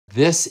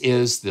This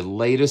is the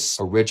latest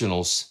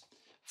originals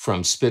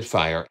from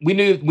Spitfire. We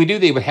knew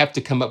they would have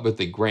to come up with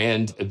a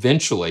Grand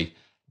eventually,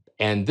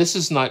 and this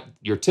is not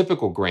your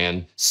typical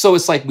Grand. So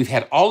it's like we've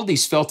had all of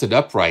these felted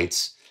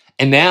uprights,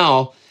 and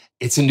now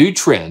it's a new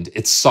trend.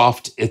 It's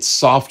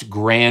soft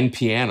Grand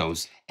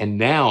pianos. And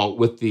now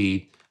with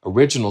the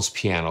originals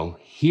piano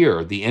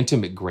here, the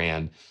intimate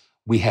Grand,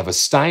 we have a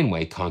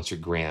Steinway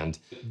concert Grand.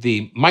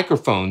 The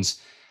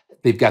microphones,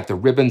 they've got the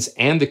ribbons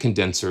and the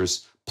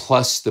condensers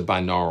plus the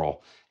binaural.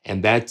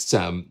 And that's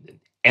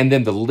and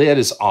then the lid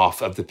is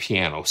off of the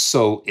piano.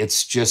 So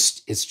it's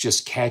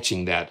just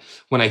catching that.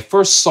 When I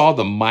first saw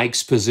the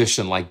mics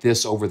positioned like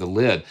this over the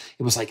lid,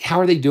 it was like, how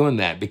are they doing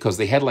that? Because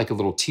they had like a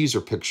little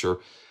teaser picture.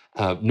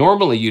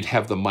 Normally you'd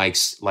have the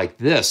mics like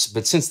this,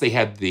 but since they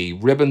had the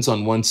ribbons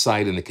on one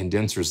side and the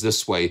condensers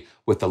this way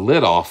with the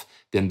lid off,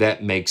 then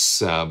that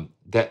makes a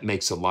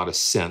lot of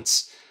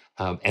sense.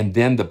 And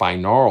then the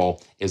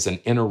binaural is an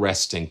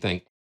interesting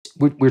thing.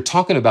 We're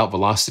talking about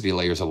velocity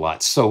layers a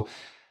lot. So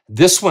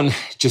this one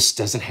just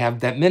doesn't have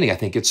that many. I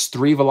think it's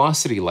 3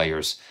 velocity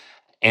layers,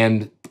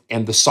 and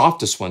the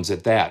softest ones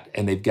at that.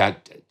 And they've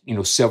got, you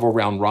know, several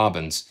round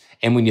robins.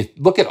 And when you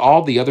look at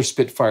all the other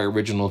Spitfire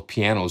original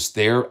pianos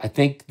there, I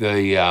think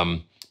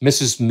the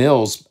Mrs.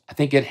 Mills, I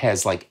think it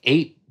has like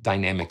 8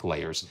 dynamic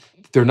layers.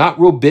 They're not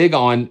real big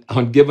on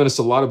giving us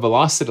a lot of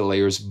velocity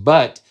layers,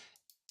 but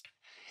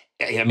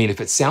I mean,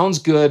 if it sounds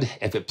good,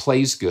 if it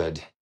plays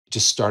good,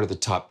 just start at the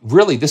top.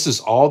 Really, this is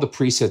all the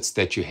presets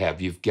that you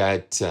have. You've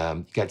got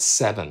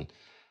 7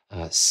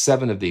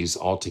 of these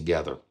all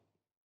together.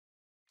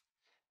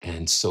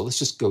 And so let's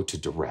just go to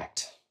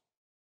direct.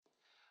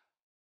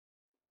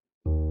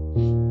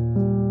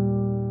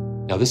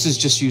 Now this is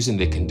just using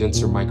the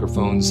condenser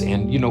microphones,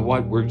 and you know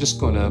what? We're just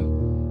gonna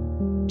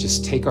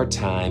just take our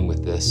time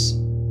with this.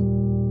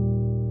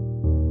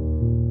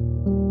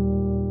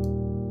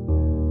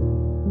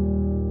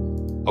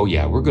 Oh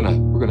yeah, we're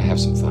gonna have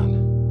some fun.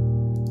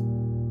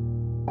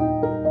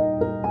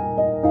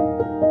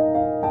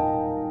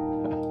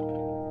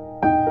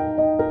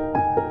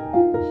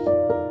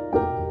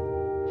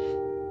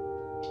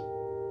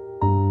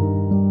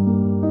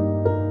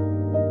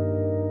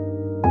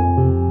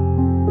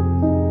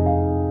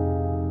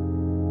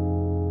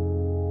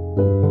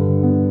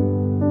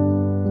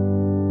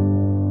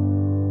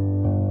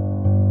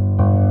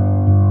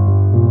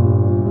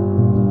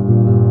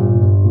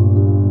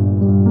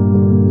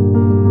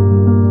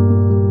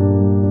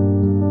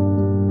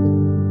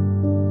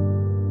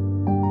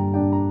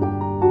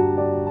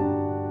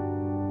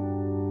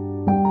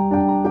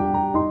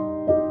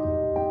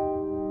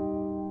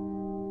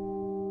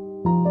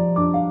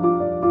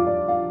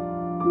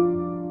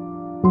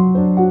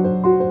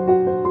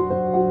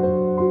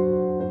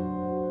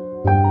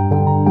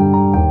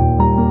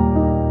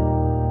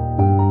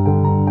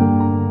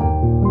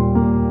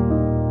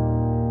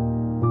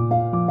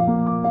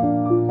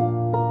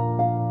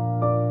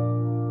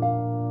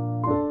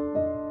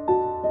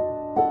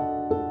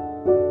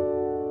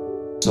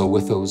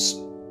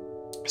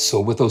 So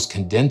with those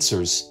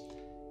condensers,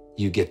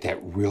 you get that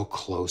real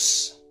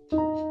close.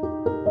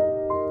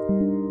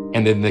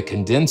 And then the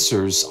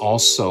condensers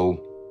also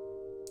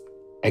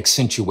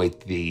accentuate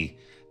the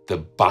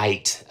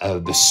bite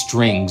of the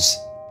strings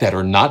that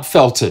are not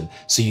felted.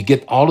 So you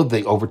get all of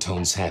the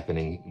overtones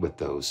happening with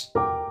those.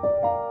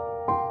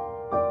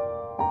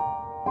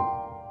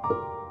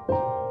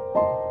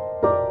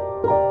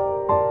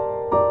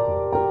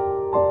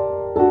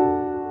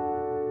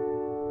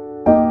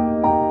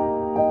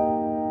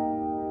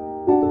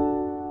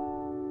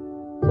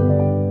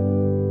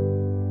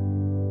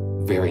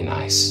 Very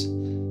nice.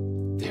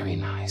 Very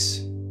nice.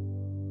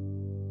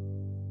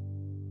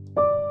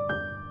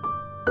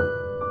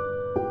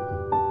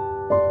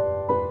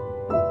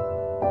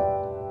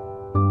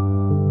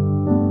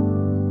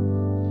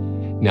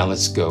 Now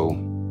let's go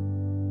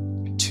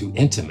to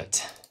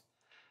intimate.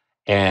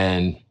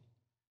 And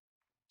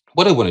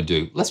what I want to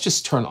do, let's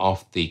just turn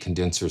off the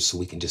condensers so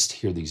we can just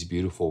hear these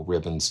beautiful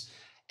ribbons.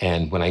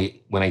 And when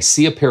I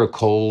see a pair of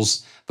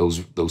Coles,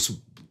 those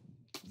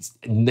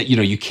you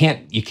know, you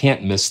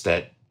can't miss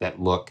that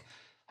look.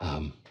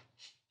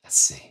 Let's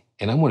see.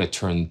 And I'm going to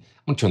turn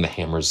the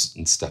hammers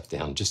and stuff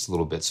down just a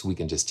little bit so we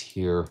can just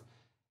hear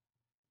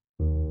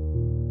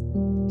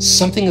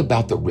something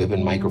about the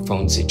ribbon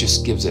microphones. It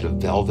just gives it a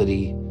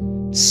velvety,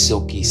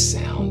 silky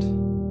sound.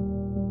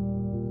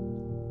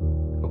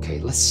 Okay,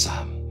 let's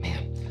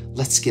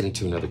let's get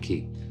into another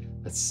key.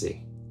 Let's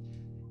see.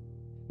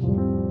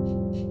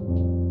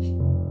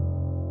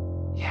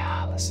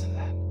 Yeah, listen to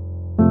that.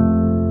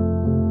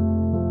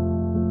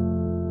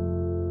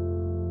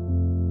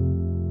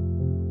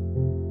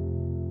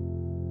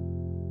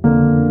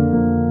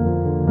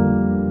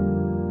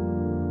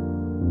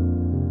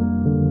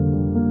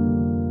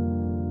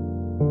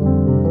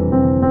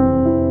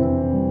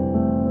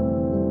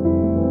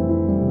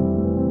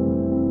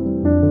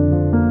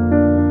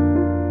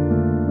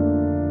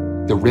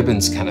 The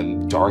ribbons kind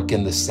of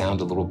darken the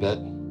sound a little bit.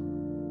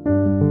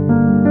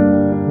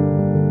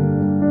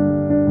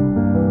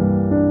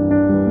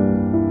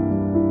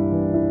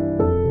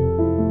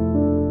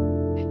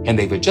 And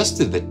they've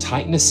adjusted the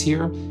tightness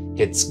here.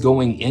 It's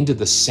going into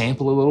the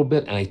sample a little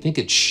bit, and I think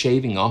it's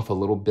shaving off a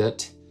little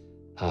bit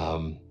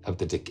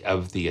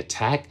of the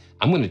attack.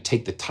 I'm going to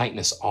take the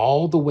tightness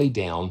all the way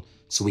down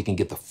so we can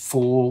get the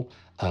full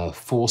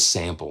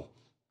sample.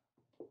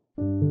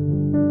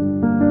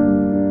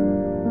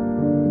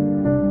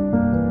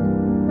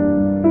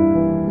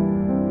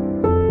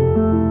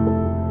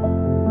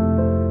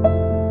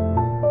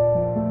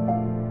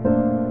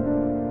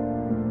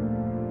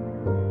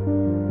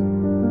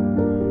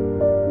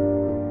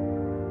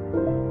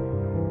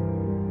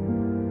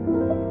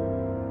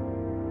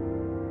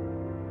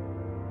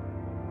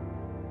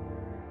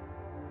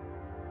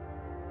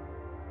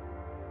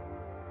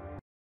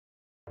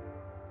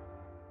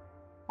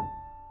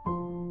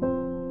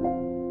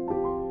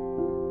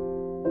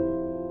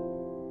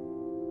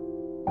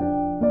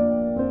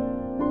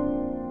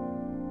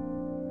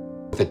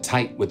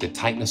 With the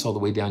tightness all the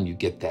way down, you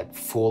get that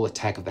full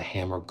attack of the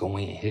hammer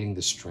going and hitting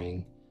the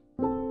string.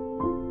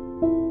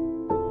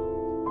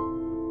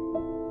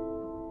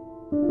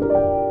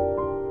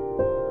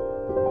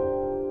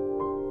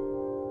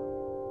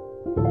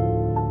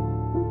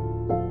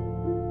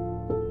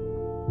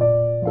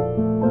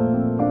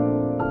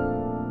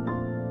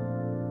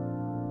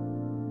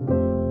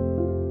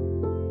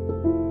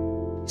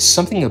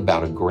 Something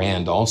about a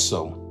grand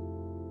also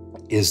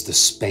is the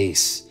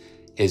space.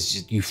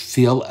 Is you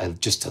feel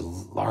just a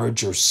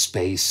larger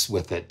space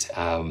with it,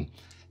 and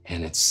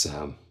it's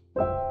yeah,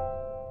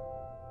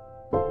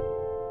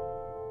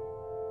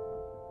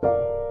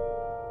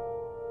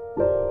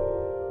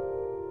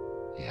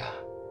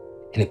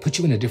 and it puts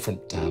you in a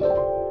different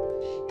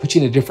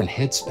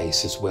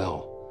headspace as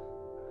well.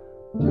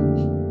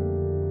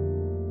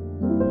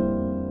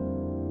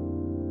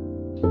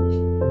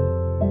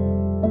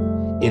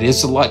 It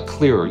is a lot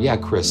clearer, yeah,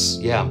 Chris,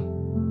 yeah.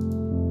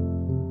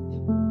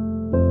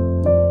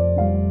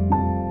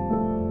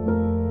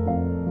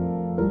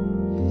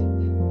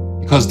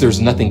 Because there's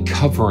nothing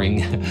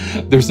covering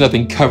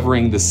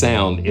the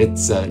sound.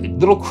 It's a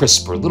little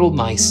crisper, a little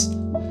nice,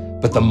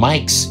 but the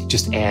mics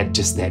just add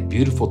just that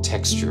beautiful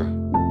texture.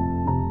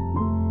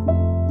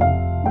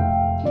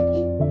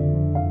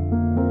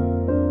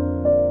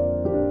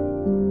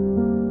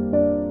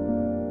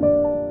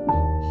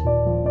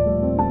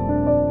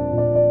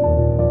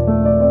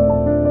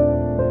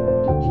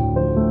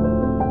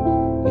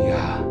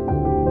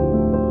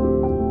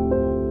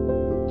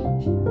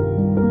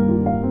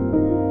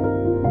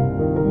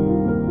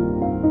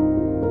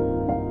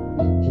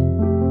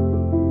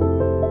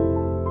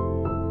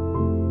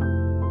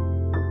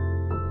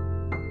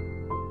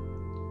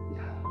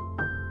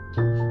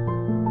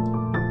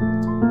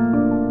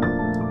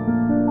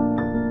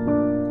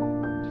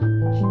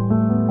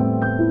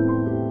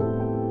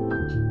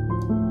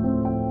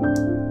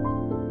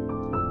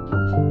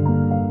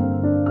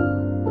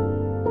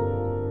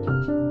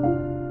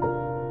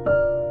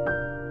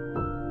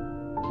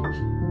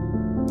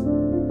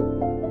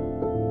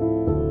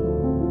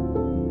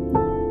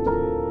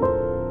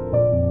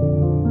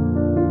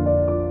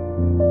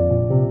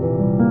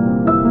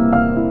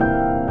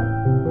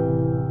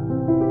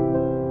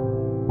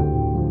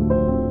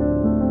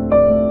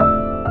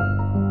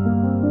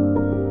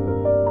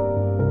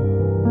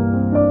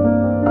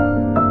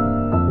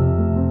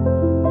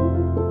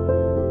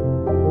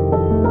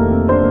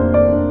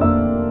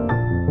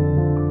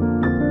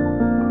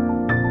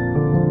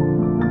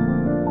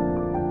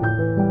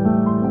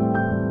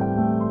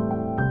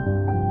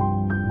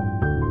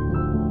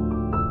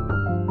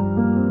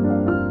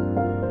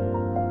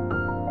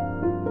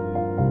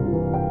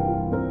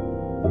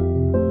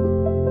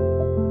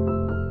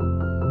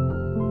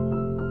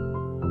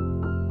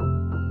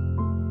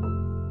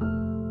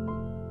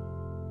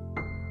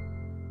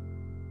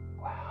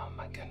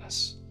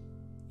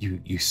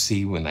 You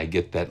see when I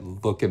get that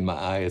look in my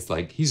eye, it's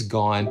like, he's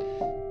gone.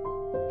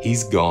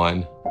 He's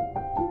gone.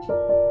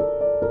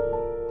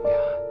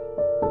 Yeah.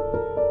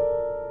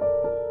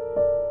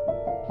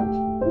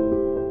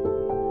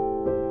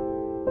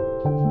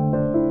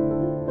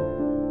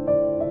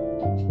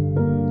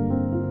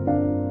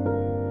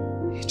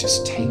 It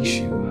just takes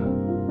you.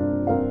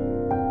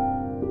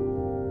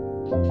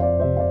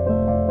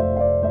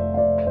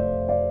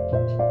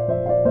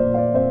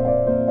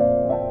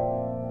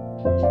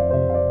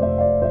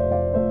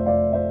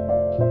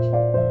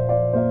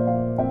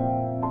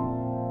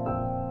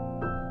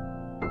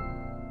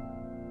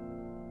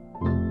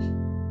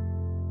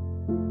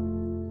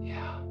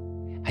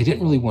 I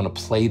didn't really want to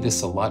play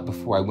this a lot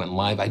before I went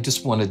live. I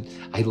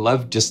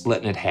love just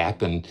letting it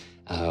happen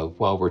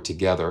while we're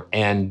together.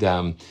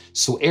 And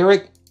so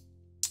Eric,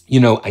 you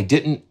know,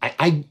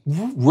 I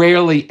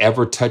rarely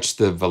ever touch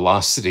the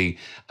velocity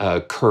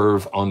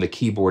curve on the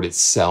keyboard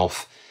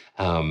itself.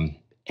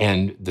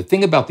 And the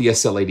thing about the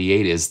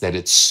SL88 is that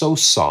it's so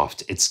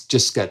soft. It's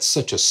just got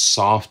such a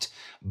soft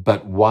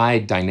but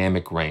wide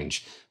dynamic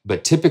range.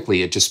 But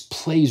typically it just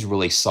plays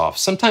really soft.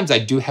 Sometimes I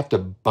do have to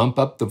bump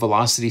up the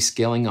velocity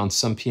scaling on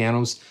some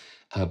pianos,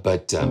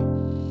 but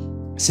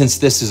since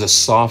this is a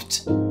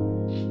soft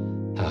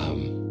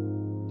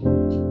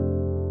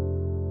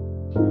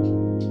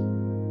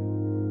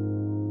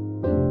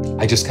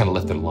just kind of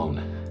left it alone.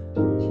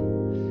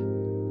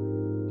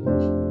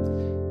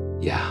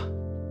 Yeah.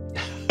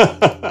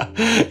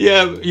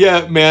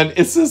 Yeah, man.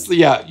 It's just,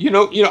 yeah,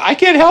 I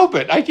can't help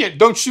it.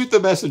 Don't shoot the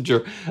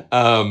messenger.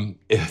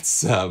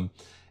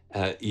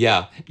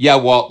 Yeah.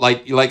 Well,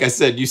 like I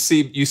said, you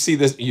see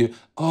this,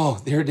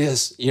 oh, there it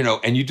is,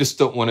 and you just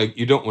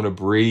you don't want to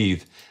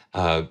breathe.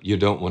 You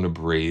don't want to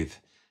breathe.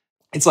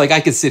 It's like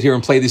I could sit here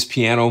and play this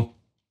piano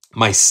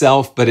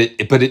myself, but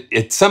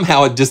it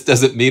somehow it just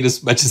doesn't mean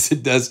as much as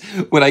it does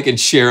when I can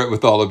share it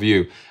with all of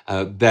you.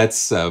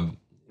 That's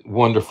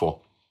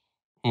wonderful.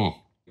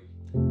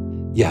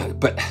 Yeah,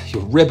 but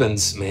your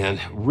ribbons, man,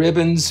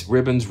 ribbons.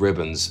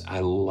 I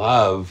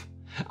love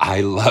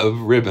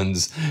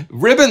ribbons.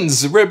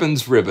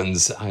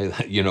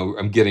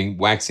 I'm getting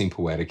waxing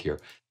poetic here.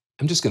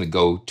 I'm just going to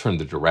go turn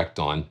the direct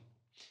on,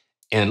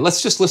 and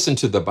let's just listen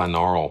to the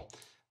binaural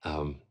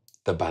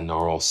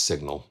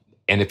signal.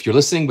 And if you're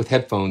listening with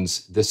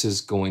headphones, this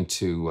is going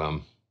to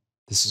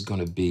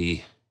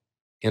be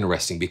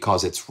interesting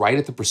because it's right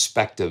at the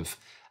perspective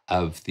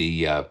of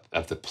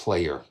the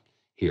player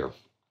here.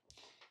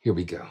 Here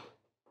we go.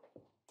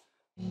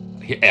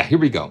 Here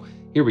we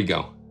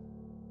go.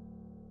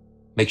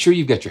 Make sure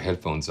you've got your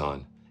headphones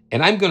on.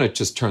 And I'm going to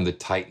just turn the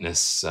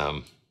tightness.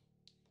 I'm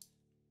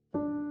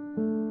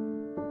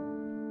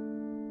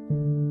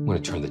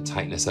going to turn the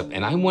tightness up.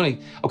 And I want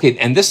to, okay,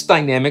 and this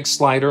dynamic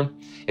slider,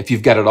 if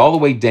you've got it all the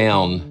way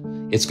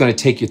down, it's going to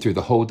take you through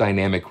the whole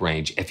dynamic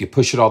range. If you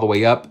push it all the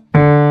way up,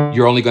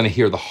 you're only going to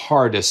hear the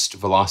hardest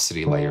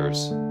velocity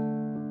layers.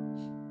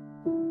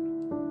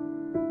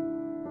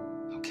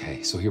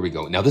 Okay, so here we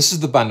go. Now this is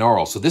the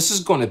binaural. So this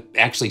is going to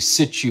actually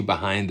sit you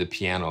behind the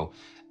piano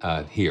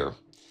here.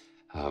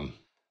 Now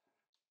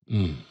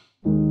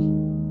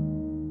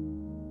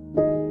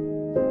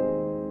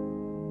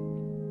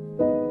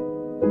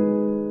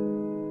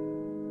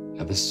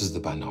this is the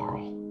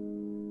binaural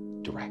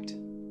direct.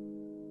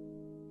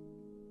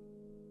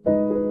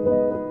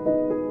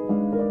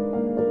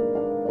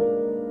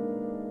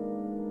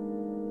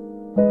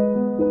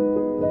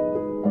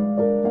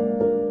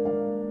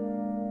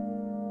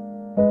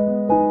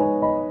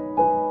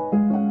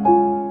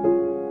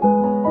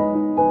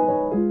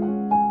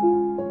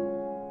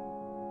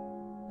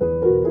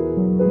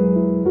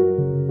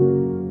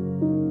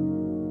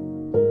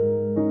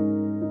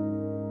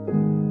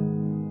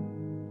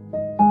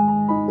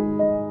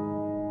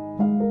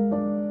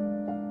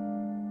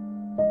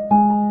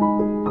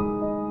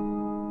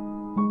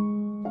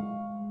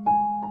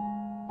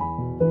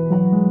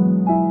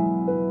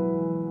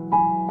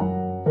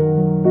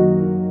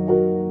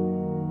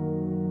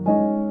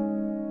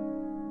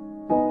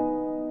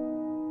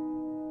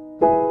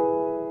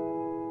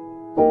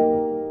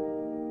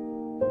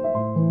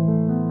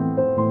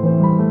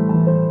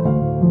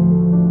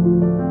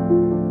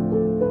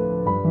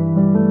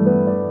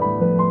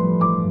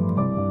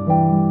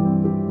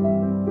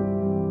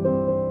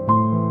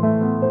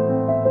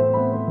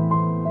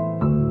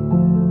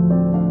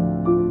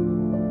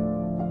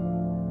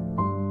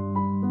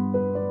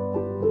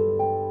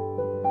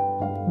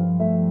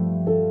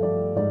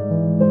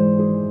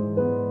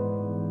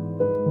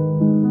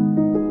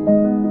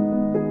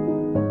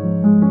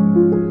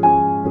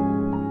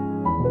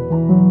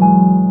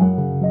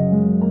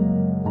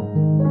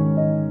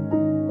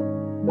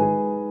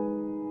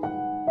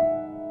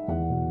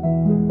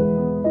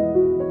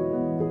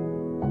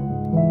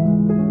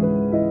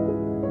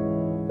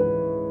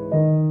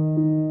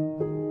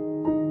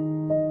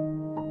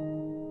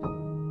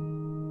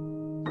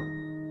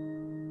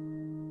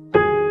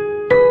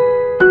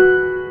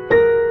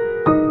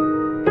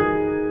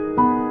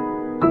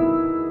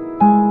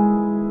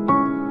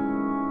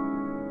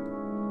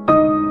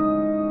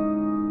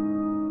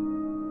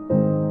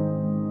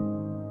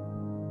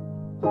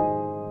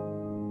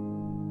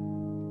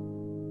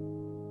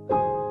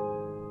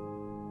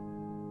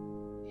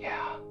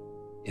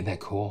 Isn't that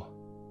cool?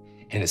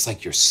 And it's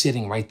like you're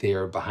sitting right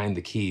there behind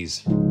the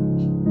keys. I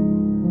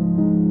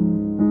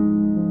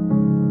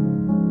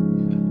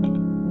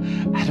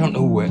don't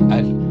know what oh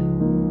man.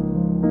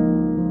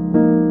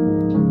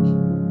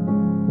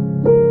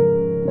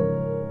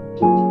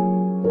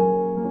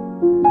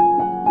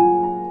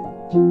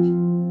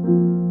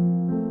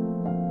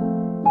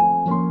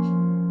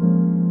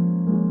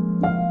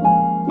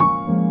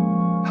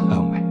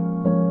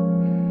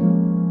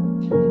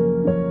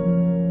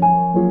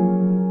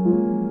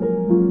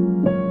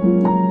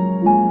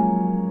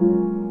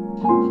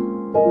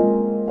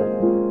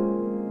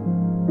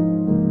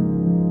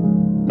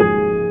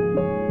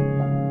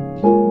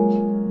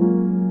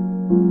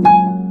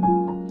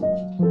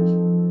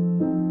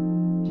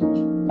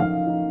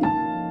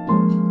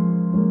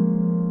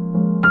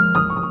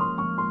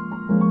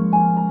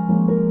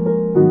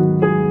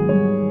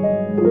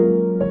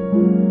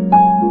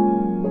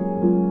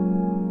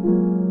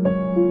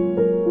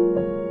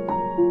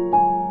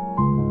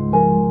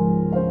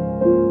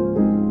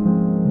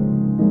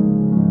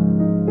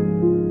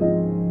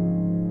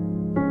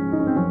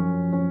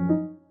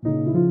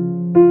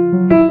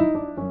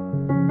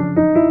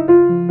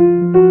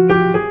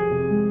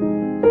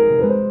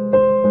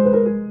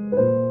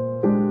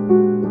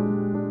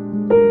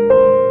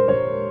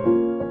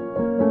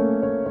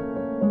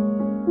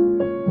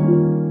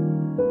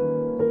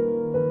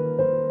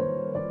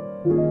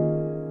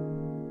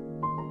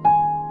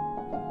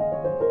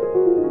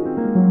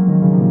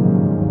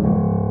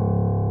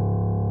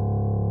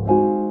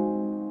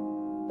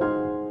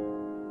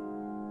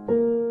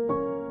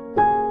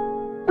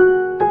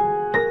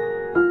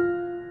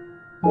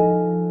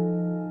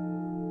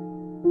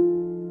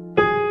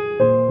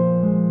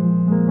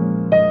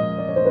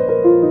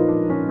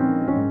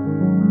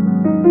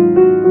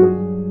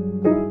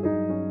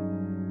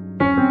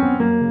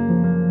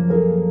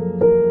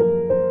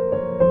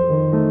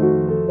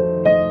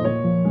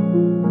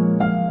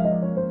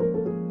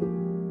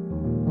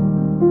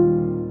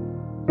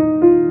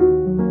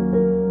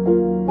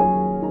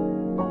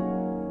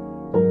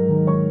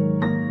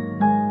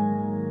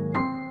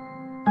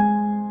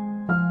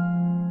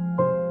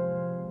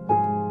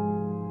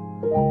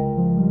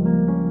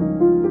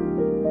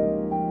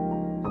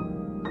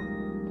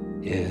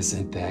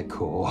 Isn't that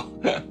cool?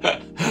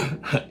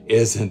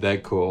 Isn't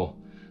that cool?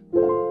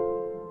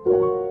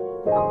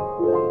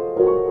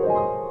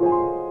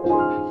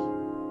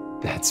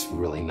 That's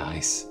really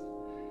nice.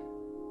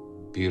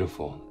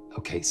 Beautiful.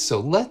 Okay, so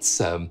let's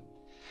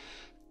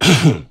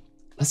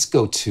let's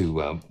go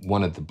to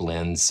one of the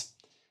blends.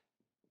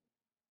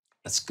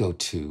 Let's go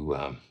to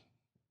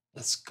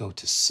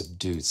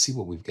subdued. See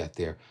what we've got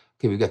there.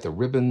 Okay, we've got the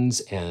ribbons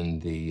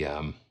and the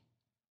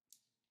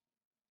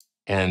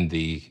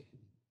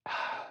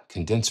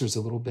condensers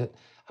a little bit.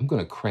 I'm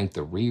going to crank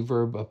the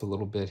reverb up a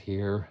little bit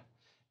here,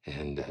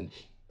 and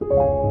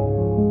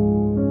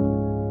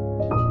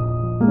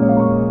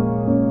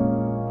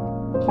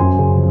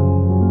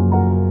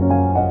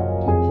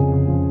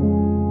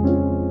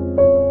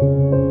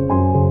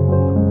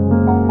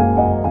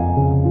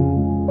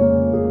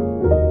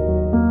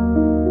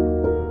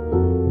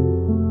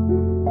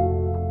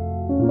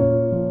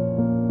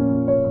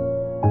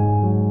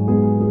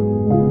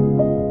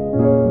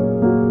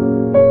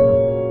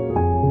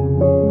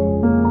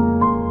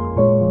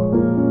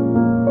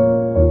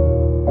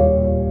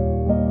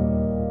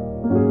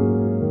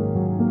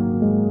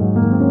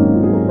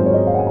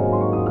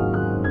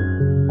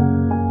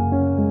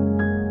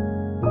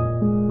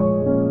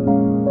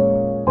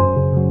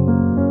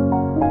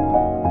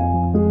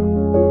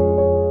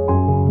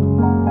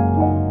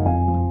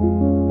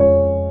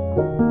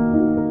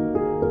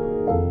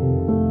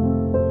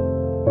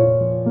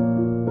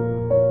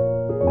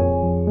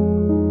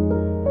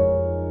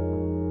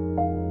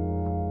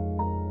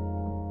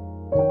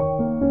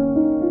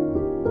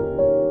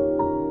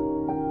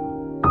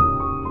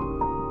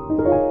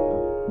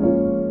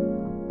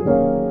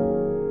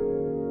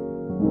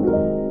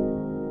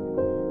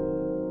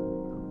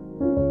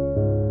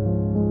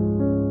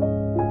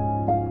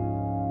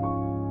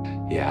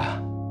yeah.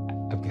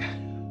 Okay.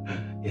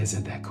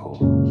 Isn't that cool?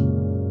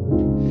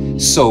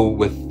 So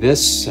with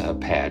this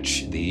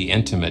patch, the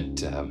intimate,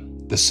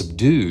 the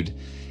subdued,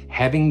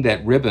 having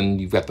that ribbon,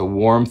 you've got the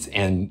warmth,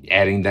 and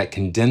adding that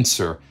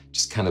condenser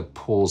just kind of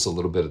pulls a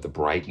little bit of the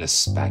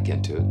brightness back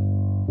into it.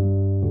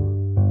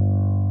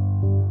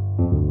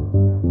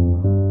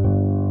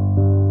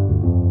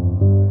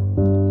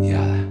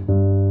 Yeah.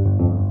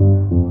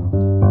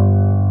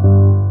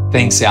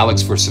 Thanks,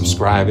 Alex, for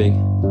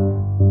subscribing.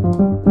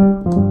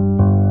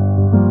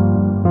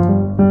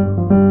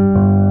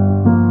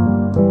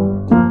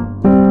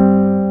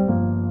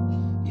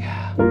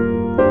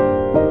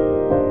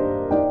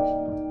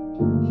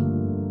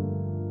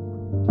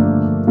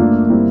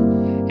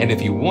 And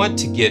if you want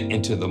to get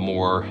into the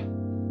more,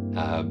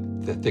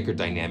 the thicker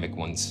dynamic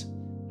ones,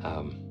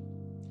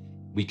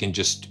 we can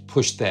just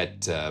push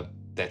that,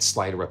 that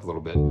slider up a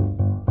little bit.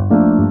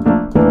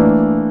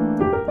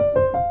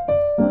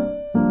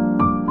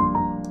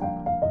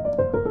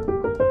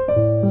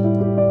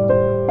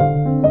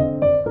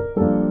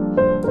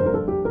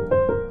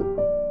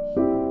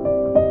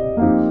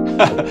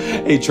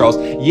 Hey, Charles.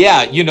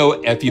 Yeah, you know,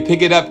 if you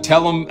pick it up,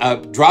 tell them,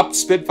 drop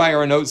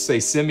Spitfire a note, say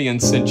Simeon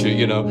sent you,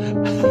 you know.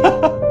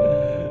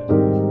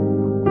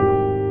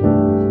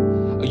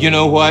 You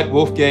know what,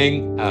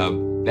 Wolfgang?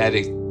 That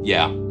is,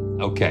 yeah,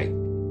 okay.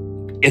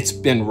 It's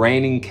been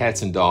raining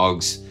cats and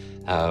dogs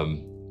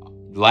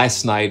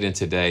last night and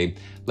today.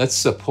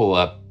 Let's pull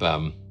up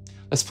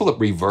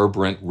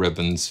Reverberant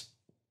Ribbons.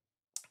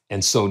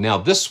 And so now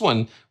this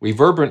one,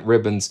 Reverberant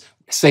Ribbons,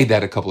 say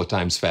that a couple of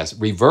times fast.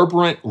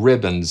 Reverberant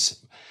Ribbons.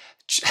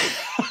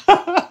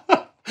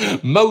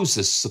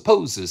 Moses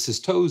supposes his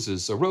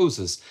toes are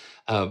roses.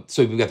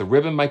 So we've got the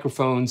ribbon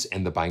microphones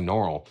and the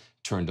binaural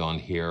turned on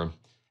here,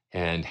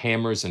 and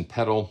hammers and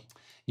pedal.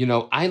 You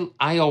know,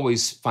 I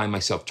always find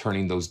myself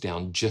turning those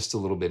down just a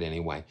little bit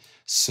anyway.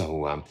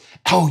 So,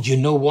 oh, you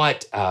know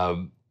what,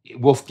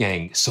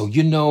 Wolfgang? So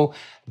you know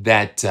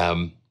that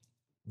the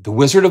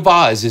Wizard of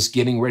Oz is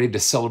getting ready to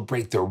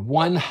celebrate their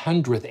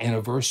 100th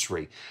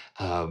anniversary.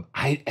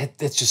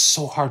 That's just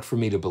so hard for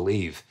me to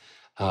believe.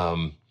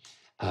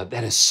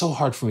 That is so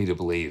hard for me to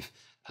believe.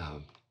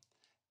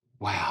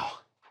 Wow.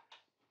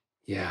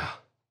 Yeah.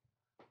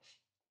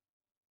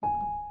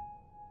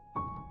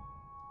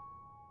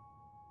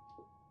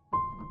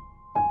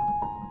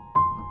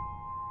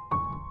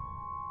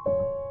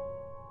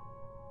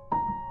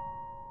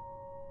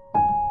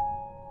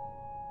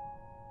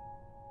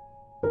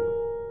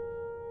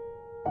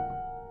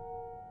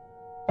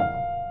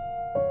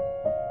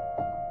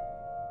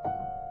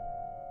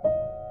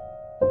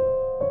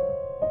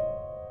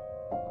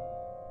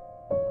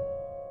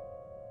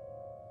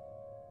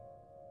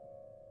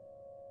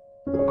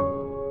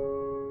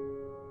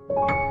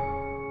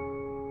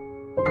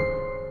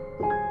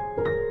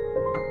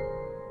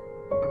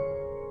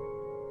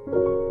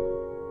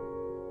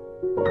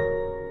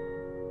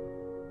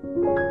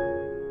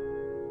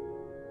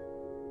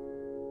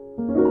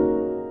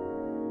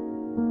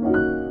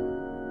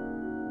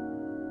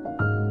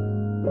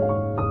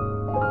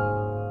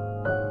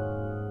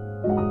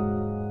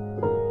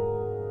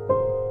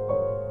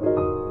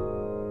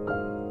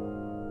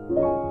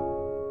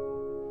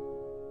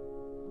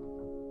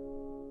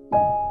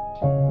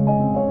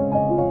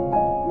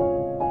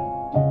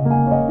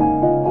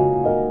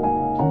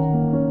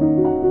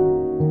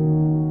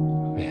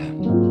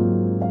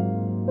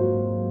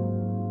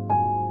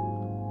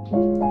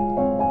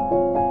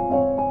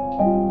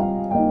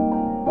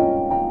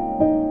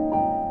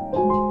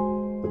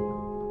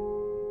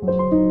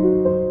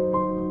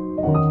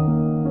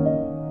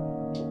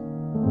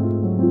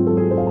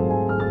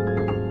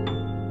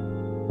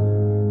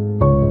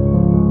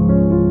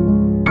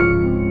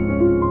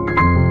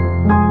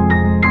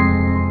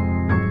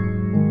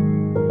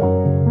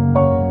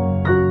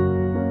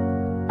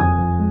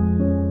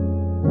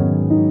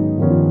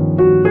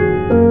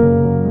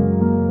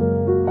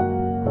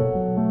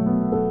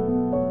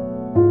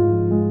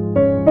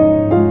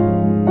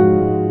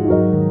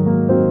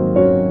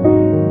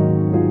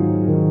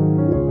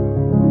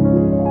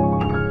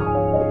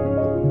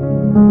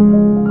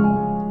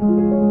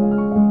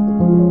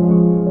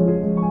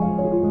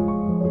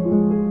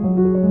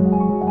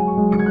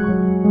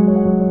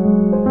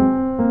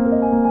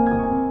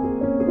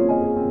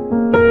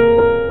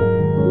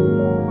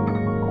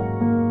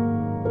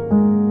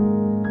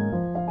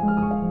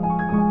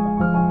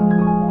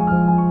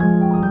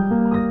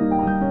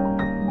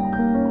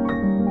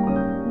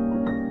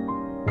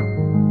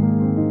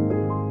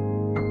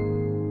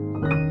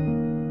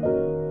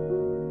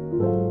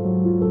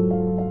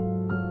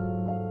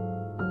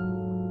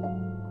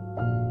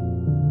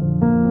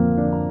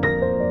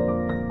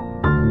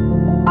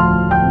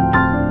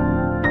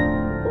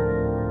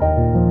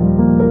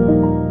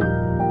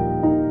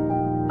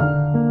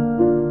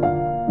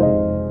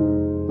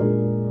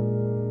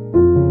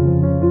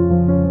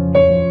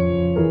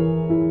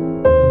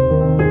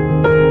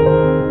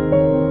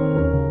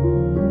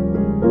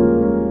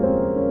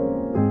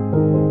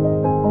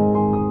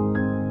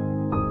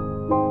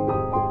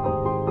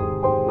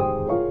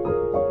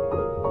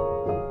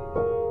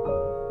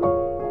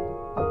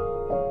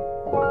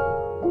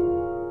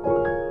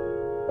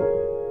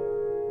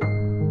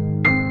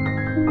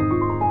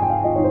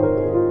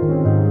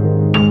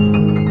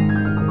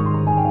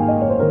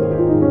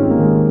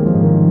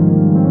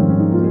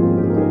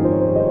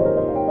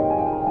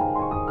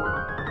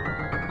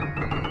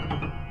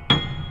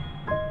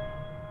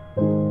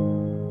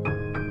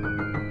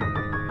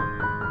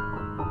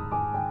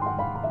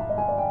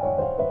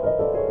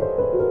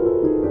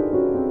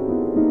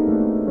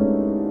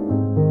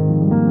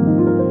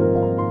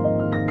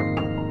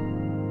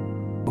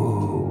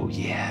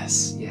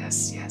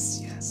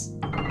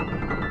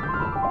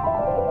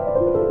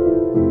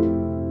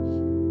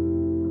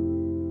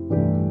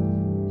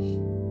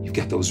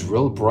 those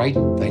real bright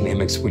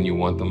dynamics when you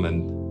want them,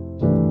 and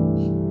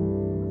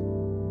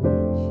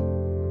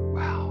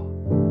wow.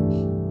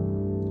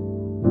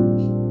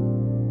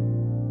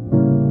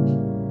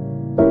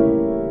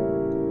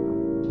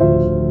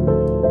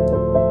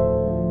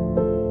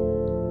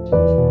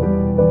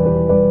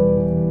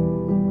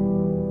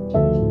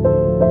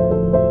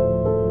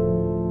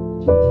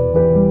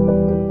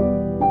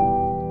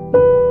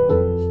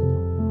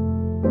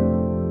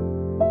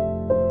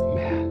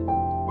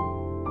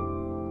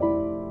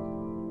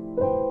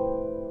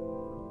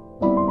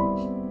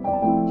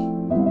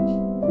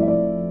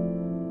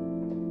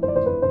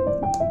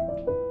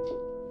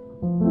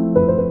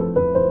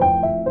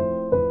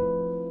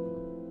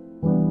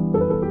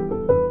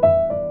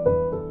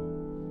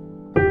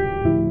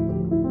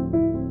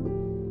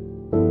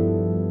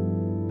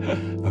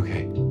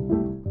 Okay.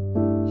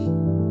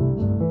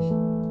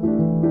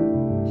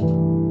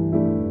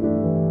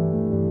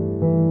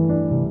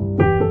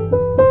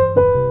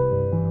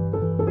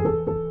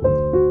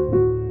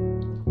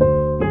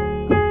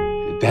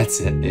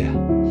 That's it, yeah.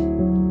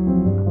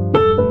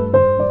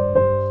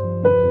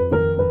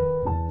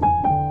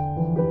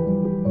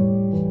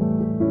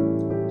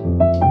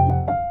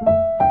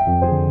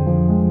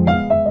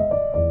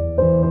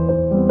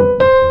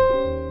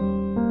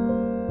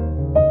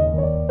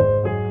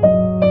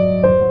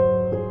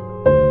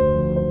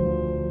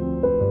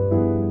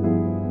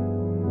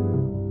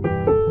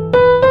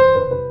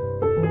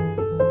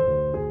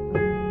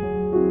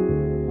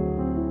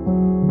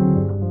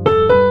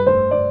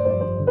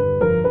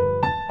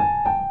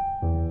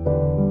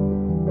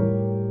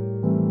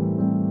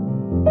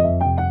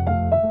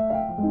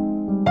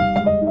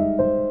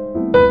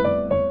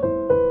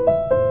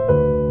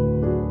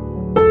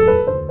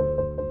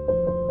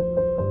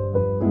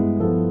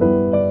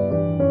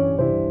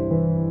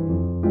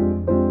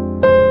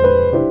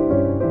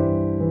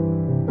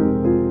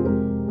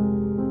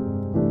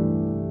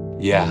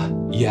 Yeah,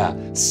 yeah.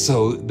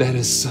 So that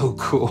is so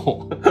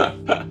cool.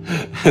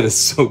 That is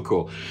so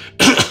cool.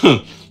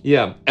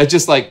 Yeah, it's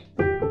just like,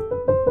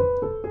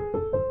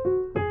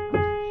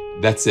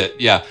 that's it.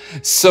 Yeah.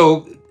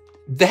 So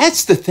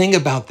that's the thing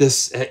about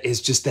this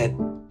is just that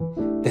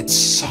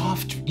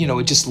soft, you know,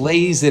 it just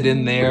lays it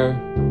in there.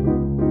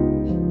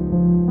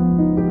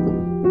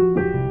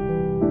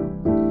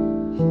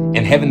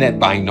 And having that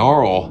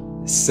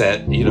binaural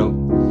set, you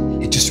know,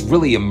 it just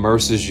really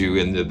immerses you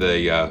into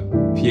the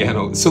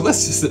piano. So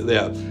let's just,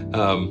 yeah,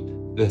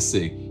 let's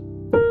see.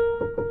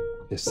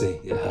 Let's see.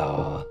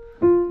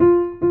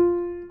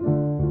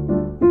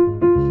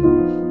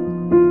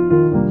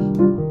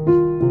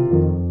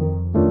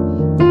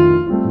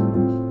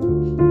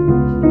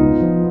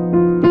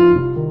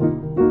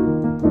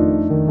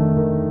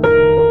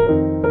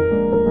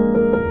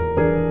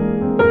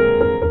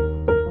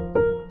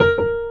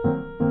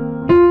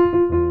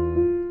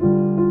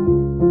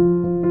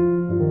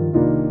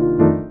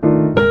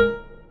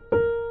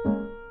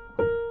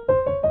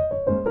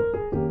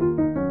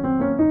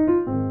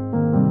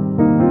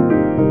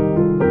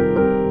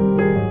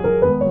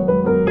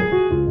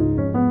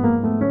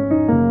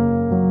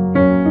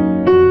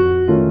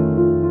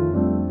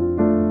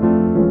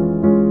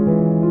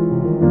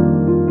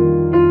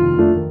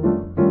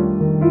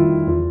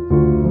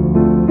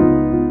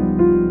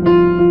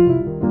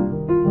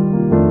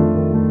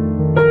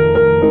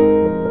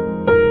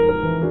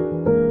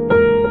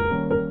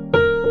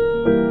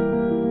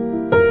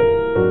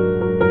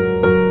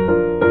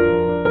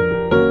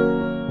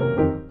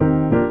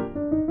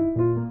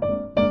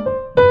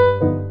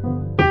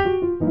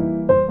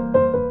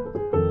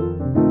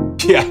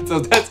 Yeah, so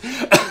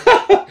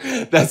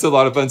that's a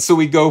lot of fun. So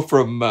we go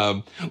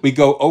from we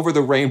go over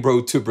the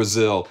rainbow to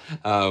Brazil.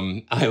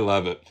 I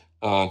love it.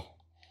 I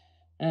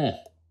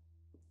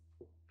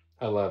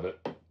love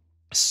it.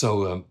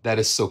 So that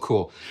is so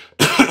cool.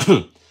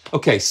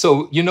 Okay,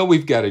 so you know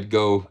we've got to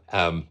go.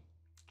 Let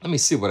me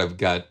see what I've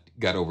got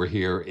over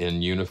here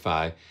in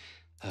Unify,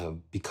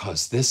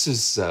 because this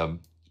is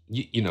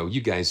you know,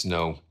 you guys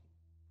know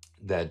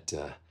that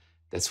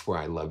that's where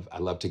I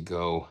love to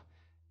go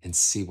and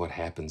see what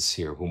happens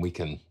here when we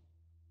can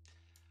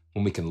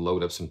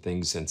load up some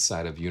things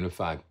inside of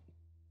Unify,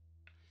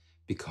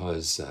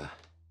 because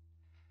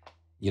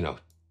you know,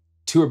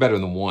 two are better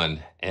than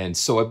one. And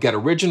so I've got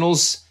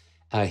originals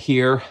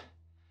here.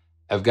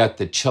 I've got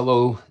the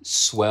cello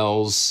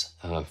swells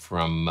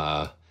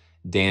from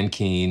Dan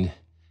Keene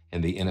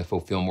and the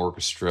NFO Film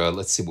Orchestra.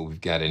 Let's see what we've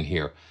got in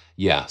here.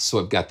 Yeah, so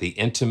I've got the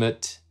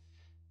intimate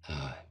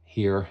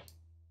here.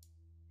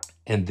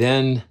 And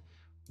then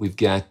we've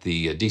got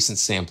the decent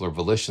sampler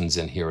volitions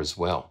in here as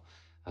well.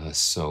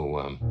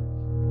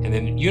 And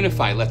then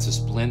Unify lets us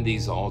blend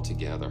these all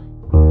together.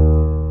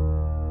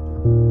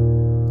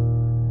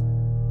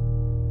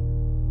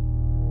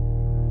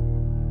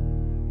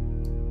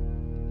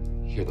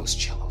 Hear those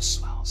cello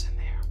swells in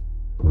there.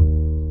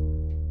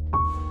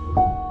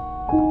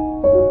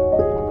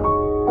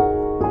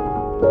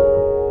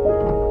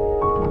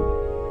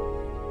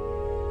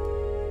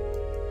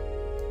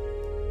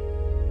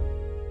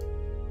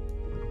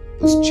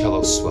 Those cello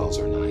those swells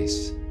are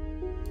nice.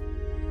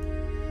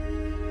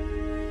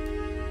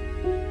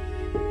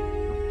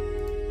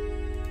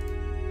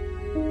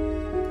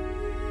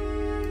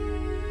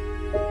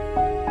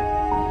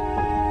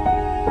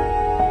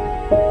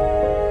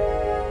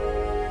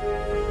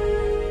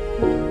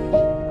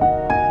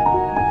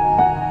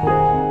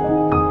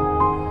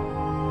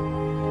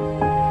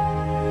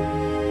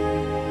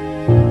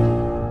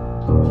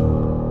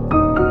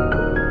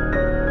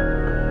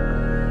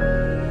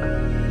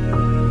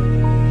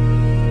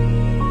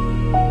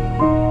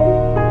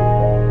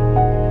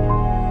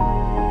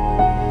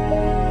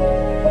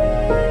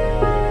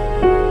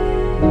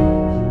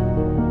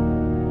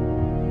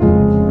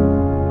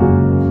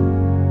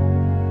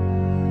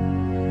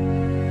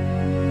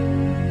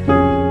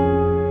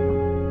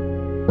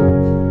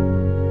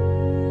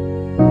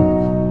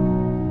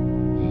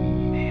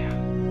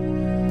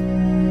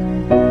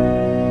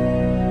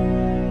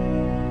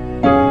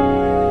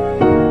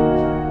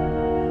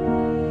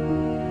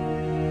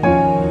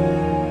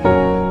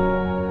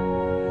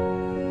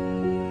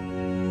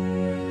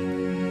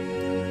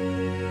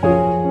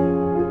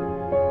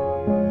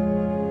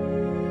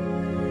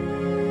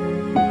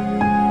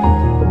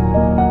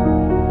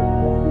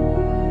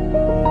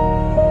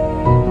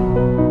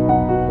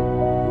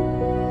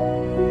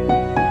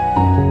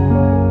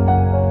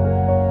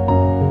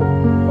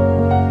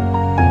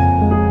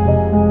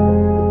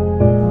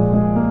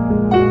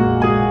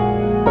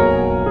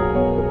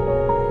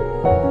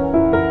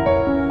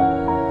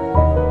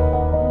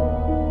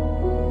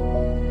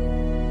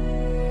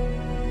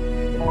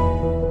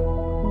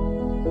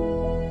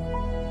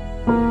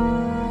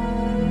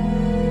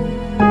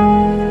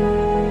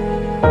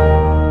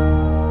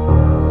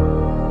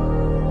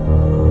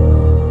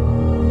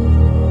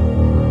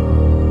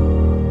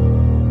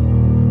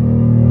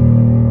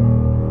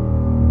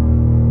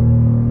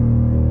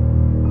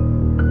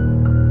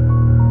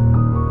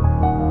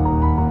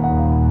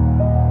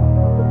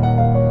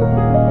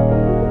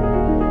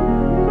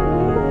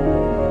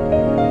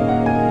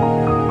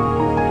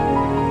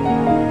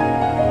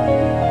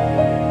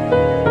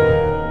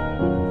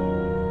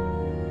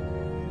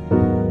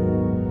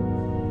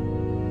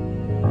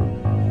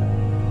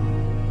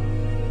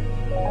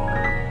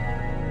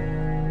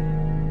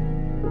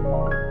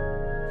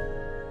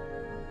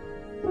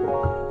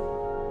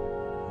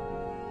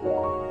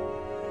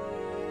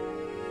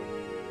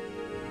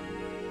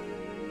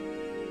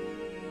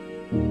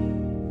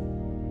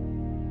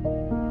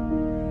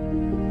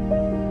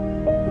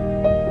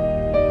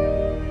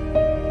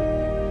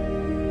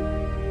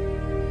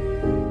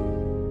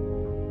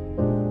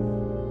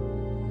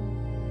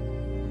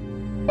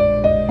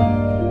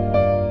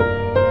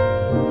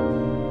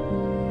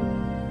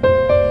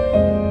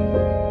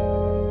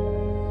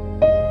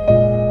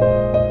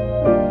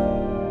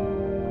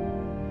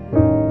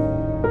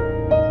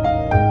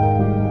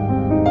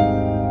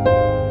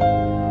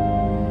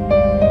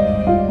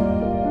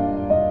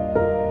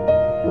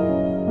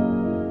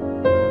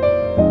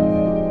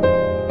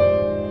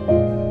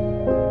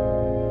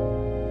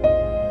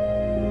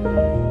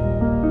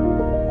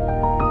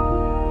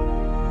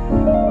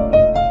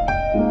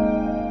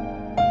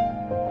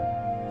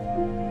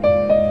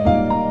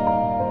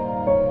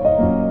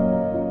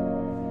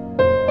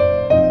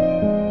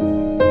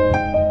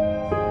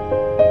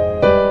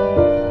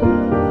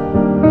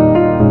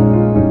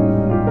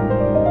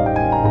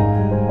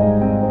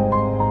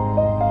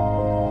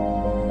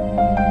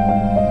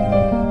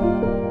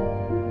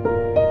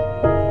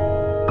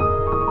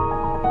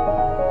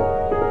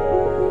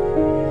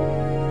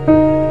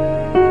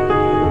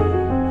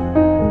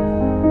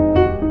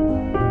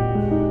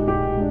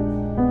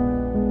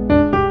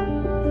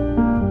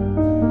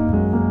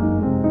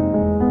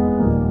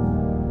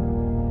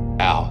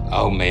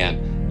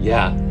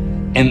 Yeah.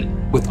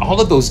 And with all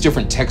of those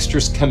different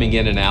textures coming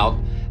in and out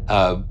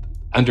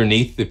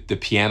underneath the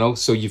piano,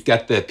 so you've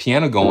got the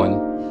piano going,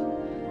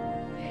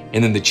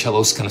 and then the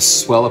cellos kind of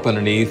swell up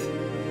underneath,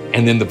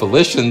 and then the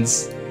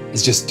volitions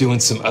is just doing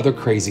some other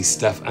crazy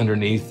stuff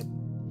underneath.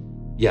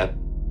 Yeah,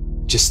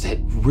 just that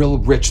real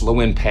rich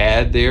low-end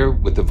pad there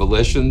with the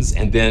volitions,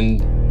 and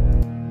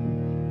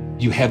then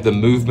you have the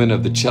movement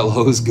of the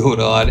cellos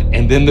going on,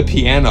 and then the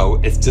piano.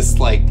 It's just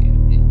like,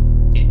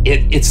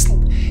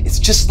 it's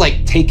just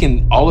like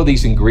taking all of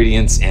these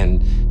ingredients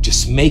and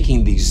just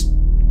making these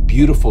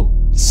beautiful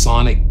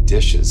sonic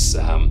dishes.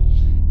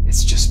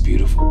 It's just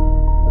beautiful.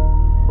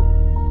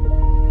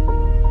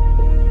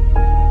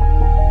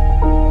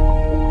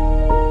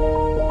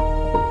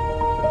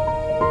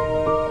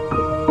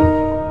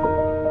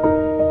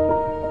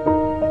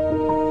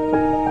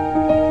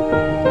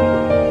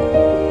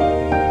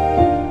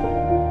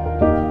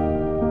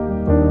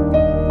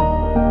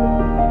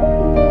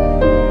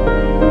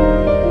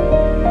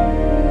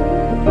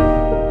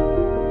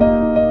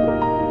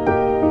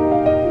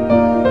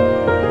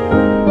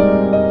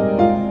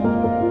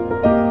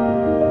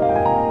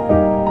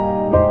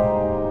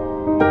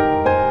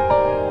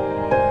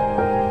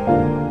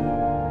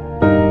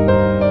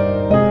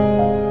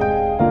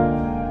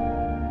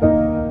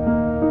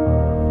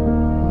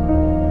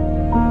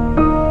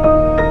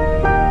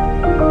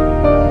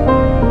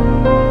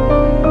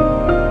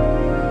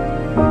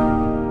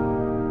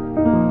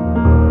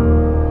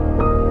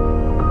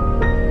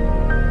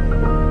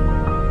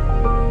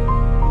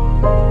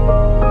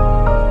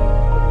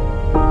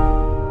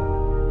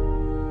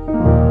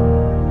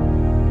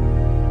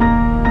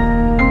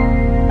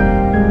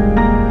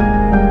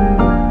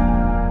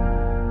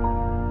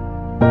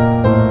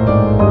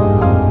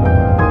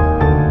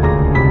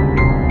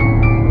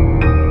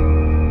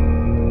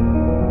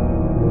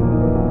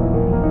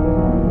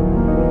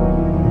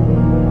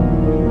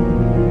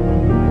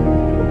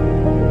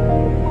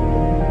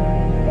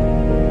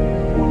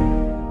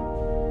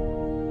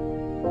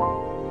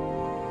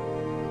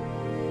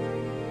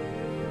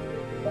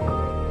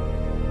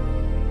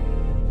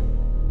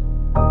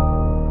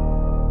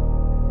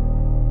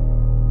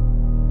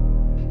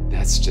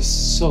 That's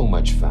just so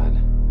much fun.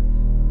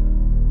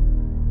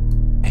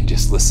 And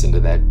just listen to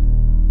that.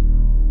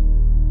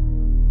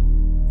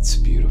 It's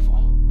beautiful.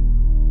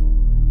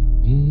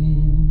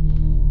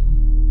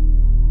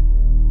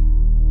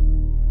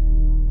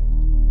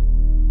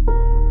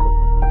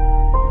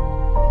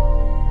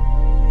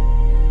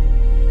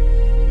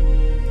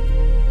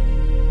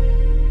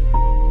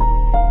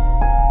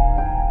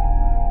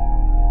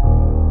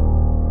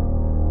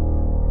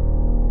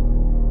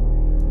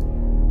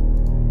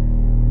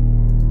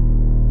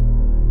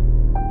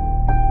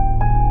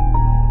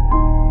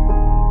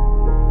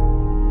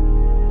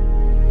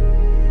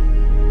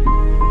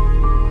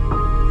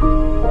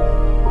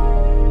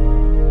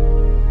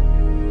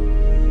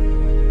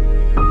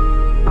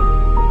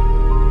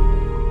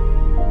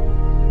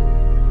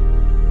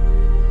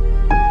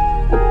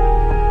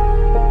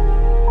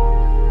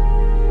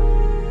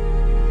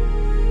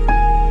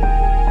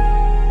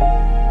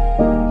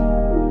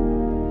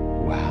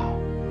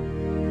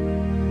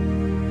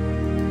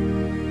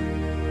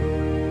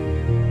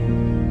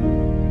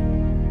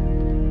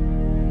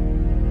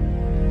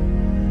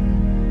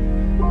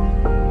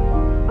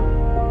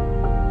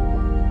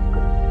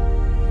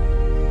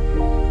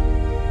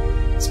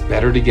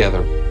 Better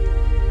together.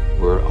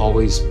 We're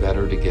always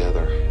better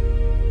together.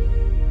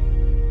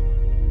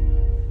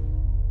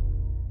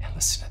 And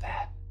listen to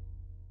that.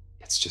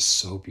 It's just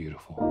so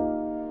beautiful.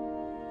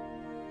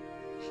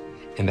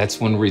 And that's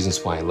one of the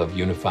reasons why I love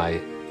Unify.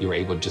 You're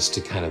able just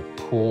to kind of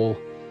pull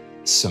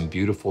some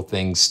beautiful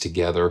things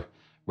together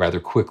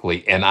rather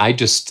quickly. And I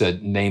just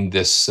named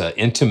this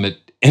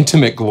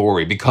intimate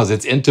glory, because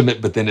it's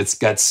intimate, but then it's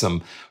got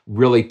some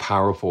really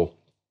powerful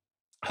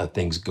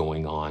things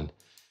going on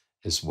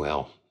as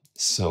well.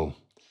 So,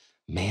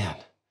 man,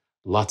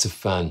 lots of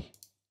fun.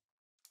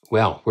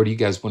 Well, where do you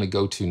guys want to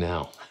go to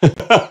now?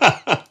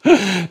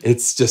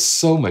 It's just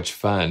so much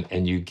fun,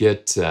 and you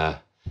get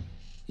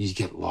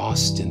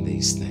lost in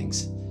these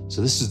things.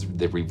 So this is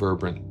the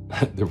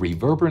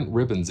reverberant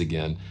ribbons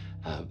again,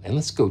 and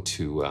let's go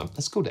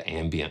to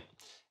ambient,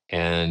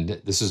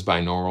 and this is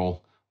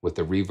binaural with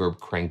the reverb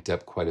cranked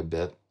up quite a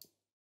bit,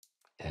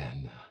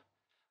 and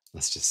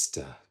let's just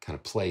kind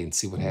of play and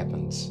see what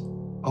happens.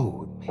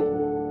 Oh man.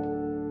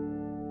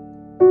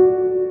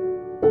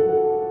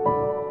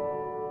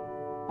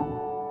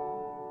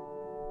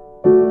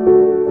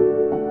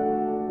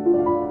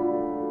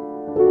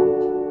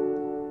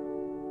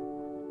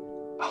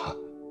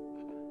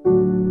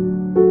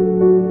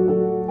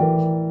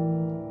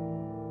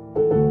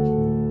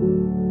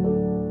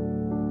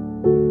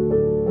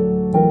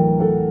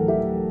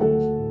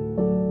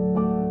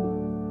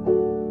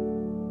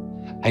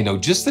 I know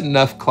just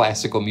enough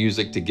classical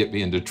music to get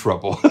me into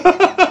trouble.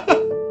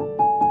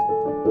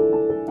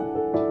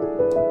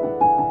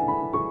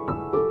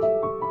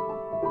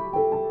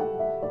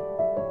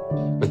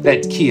 But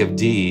that key of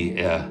D,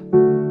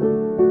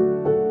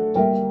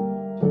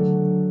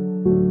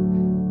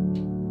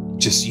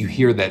 just you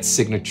hear that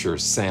signature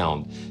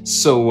sound.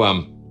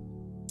 So,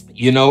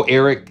 you know,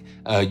 Eric,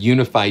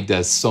 Unify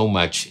does so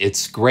much.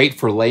 It's great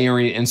for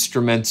layering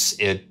instruments.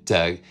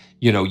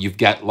 You know, you've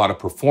got a lot of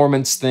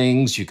performance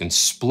things. You can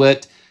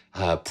split,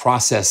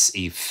 process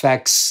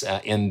effects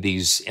in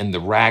the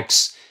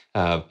racks.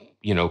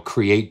 You know,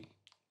 create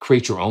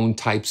your own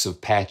types of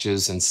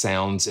patches and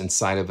sounds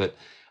inside of it.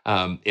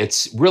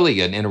 It's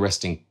really an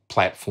interesting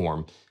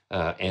platform,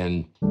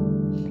 and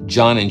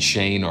John and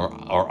Shane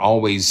are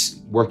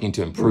always working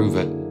to improve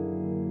it.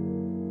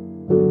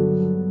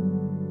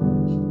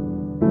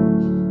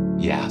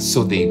 Yeah,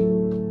 so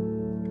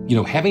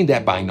having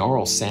that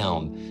binaural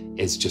sound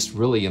is just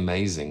really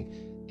amazing,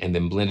 and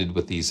then blended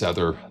with these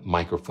other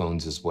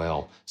microphones as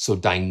well. So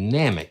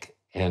dynamic,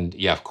 and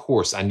yeah, of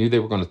course, I knew they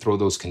were going to throw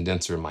those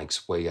condenser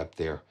mics way up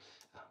there.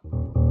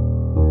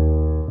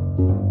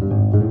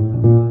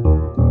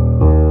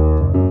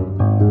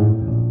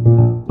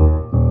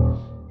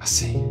 I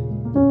see.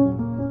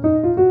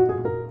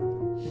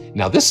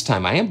 Now this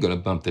time I am going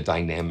to bump the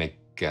dynamic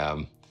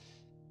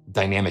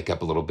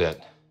up a little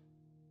bit.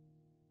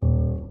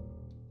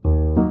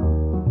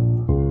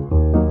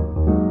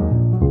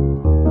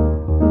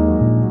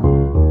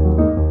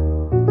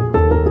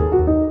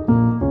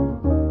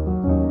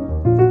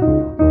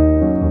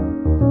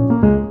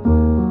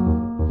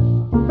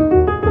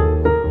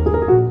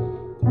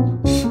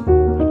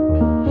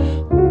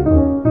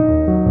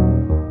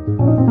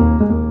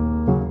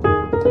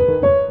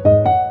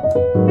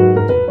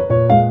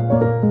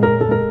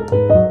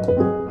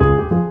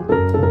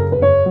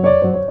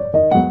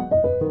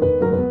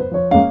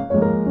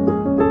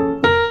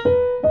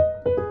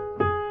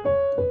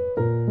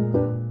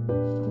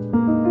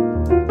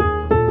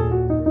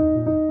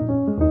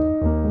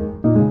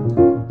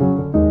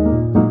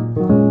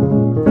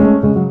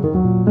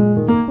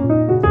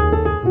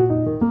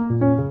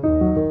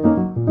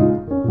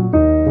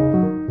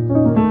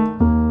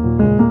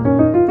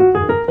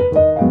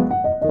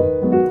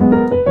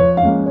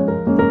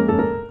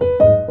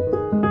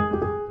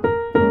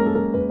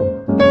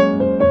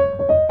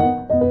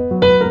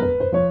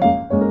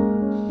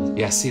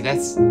 See,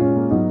 that's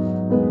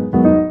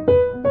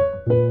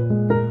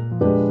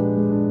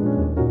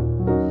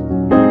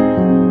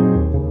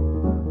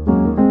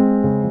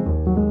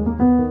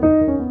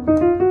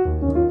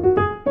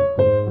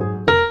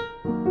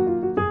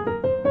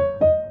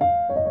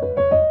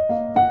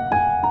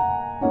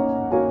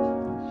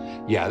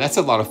Yeah, that's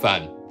a lot of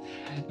fun.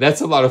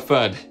 That's a lot of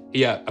fun.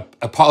 Yeah,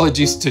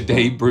 apologies to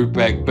Dave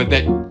Brubeck, but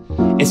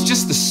it's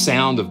just the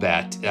sound of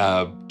that.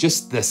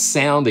 Just the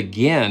sound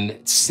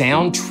again.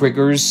 Sound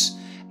triggers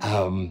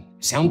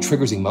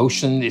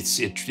emotion.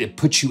 It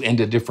puts you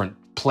into different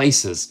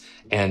places,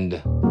 and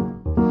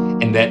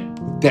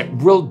that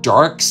real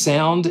dark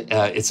sound.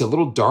 It's a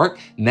little dark,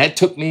 and that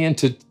took me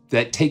into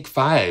that take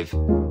 5.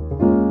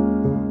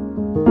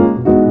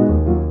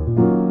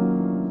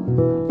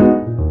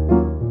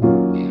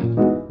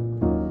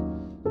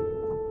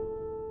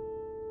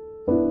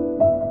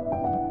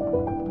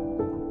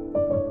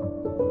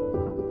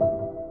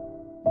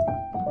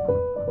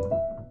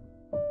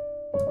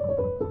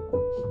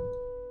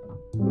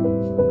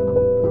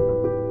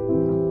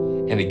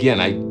 And again,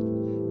 I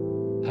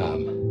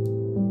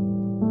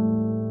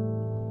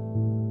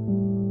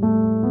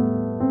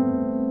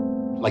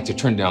like to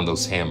turn down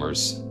those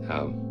hammers.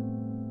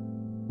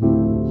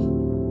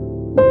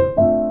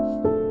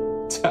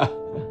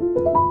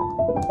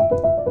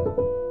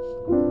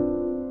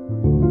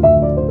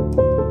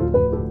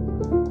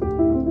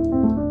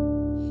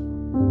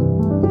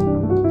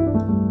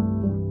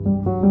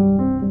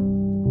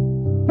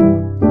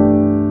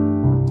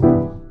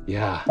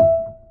 Yeah.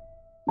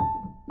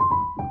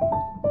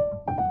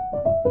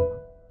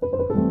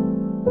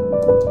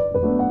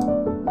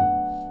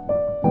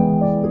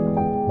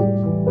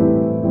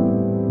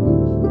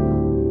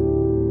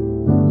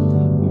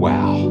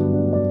 Wow.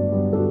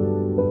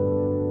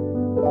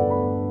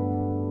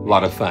 A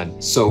lot of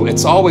fun. So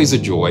it's always a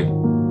joy.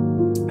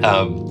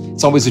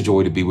 It's always a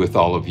joy to be with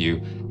all of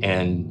you.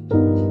 And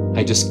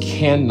I just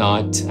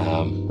cannot,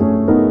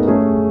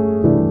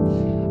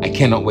 I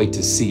cannot wait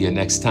to see you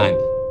next time.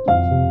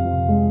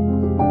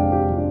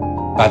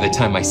 By the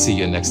time I see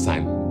you next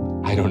time,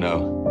 I don't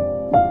know.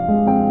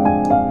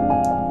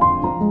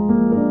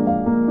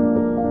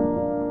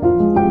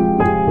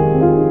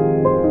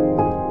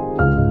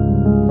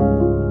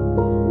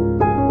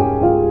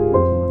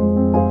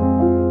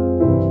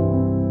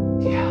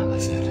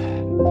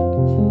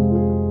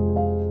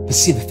 But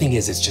see, the thing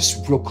is, it's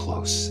just real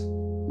close.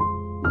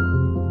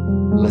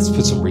 Let's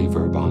put some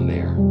reverb on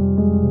there.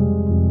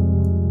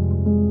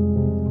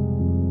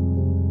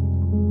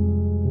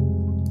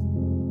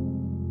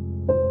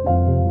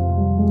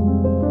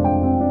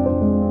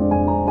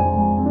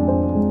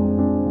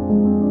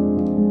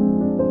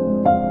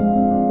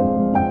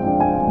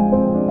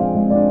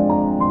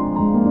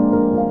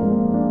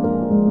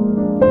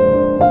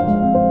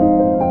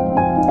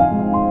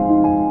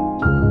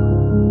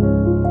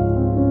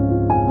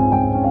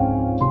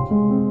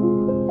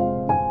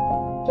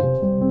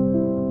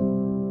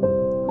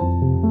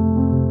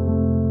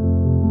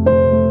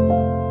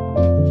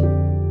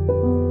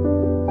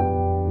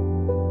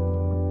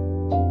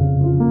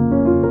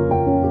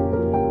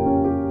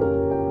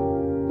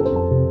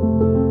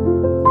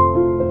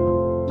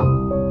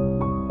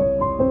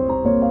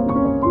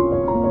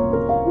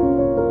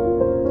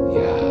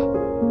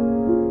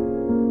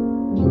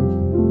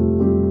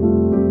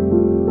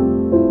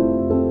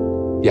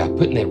 Yeah,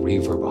 putting that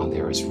reverb on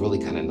there is really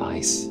kind of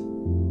nice.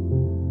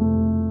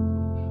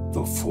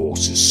 The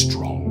force is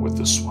strong with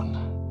this one.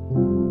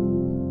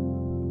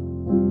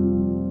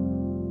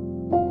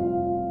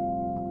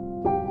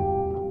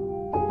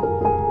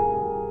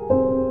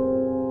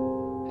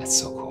 That's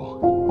so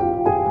cool.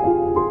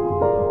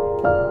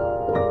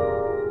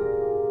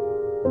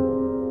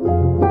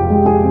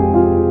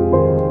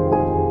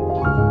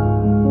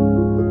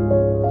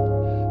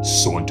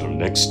 So until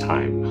next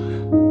time,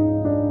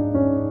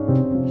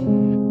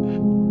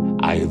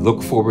 I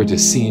look forward to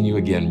seeing you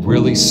again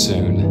really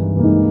soon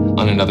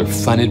on another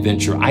fun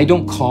adventure. I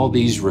don't call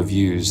these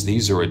reviews,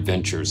 these are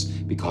adventures,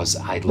 because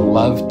I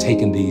love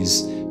taking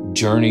these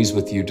journeys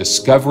with you,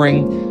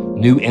 discovering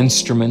new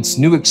instruments,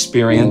 new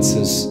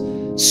experiences,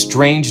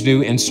 strange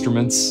new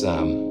instruments.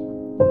 Man,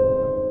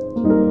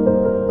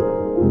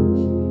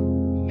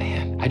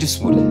 I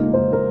just want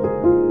to...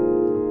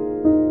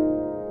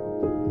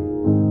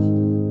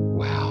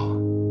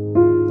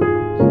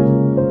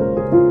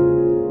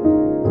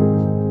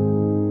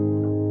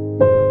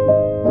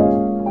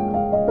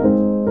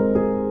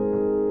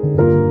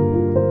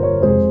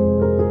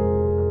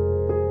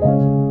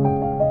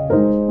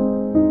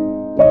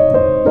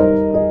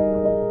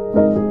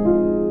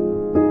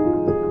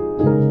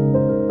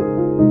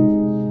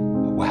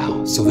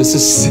 So this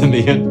is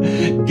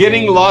Simeon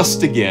getting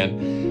lost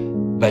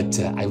again, but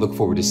I look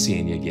forward to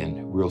seeing you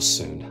again real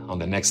soon on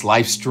the next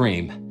live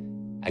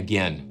stream.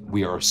 Again,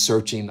 we are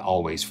searching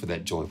always for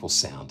that joyful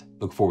sound.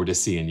 Look forward to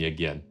seeing you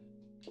again.